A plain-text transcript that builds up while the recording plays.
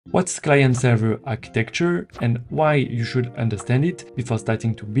What's client-server architecture and why you should understand it before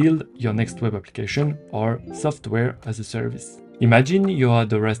starting to build your next web application or software as a service. Imagine you're at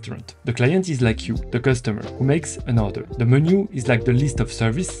the restaurant. The client is like you, the customer, who makes an order. The menu is like the list of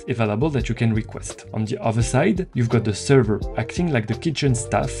service available that you can request. On the other side, you've got the server acting like the kitchen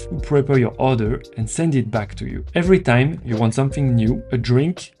staff who prepare your order and send it back to you. Every time you want something new, a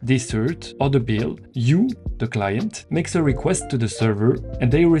drink, dessert, or the bill, you, the client, makes a request to the server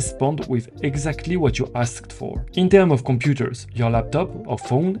and they respond with exactly what you asked for. In terms of computers, your laptop or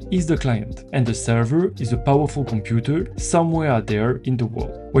phone is the client, and the server is a powerful computer somewhere out there in the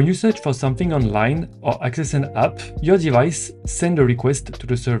world. When you search for something online or access an app, your device sends a request to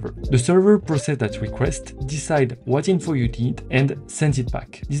the server. The server processes that request, decide what info you need, and sends it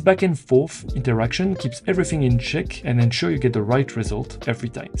back. This back and forth interaction keeps everything in check and ensures you get the right result every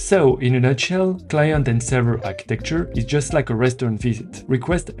time. So, in a nutshell, client and server architecture is just like a restaurant visit.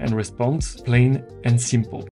 Request and response, plain and simple.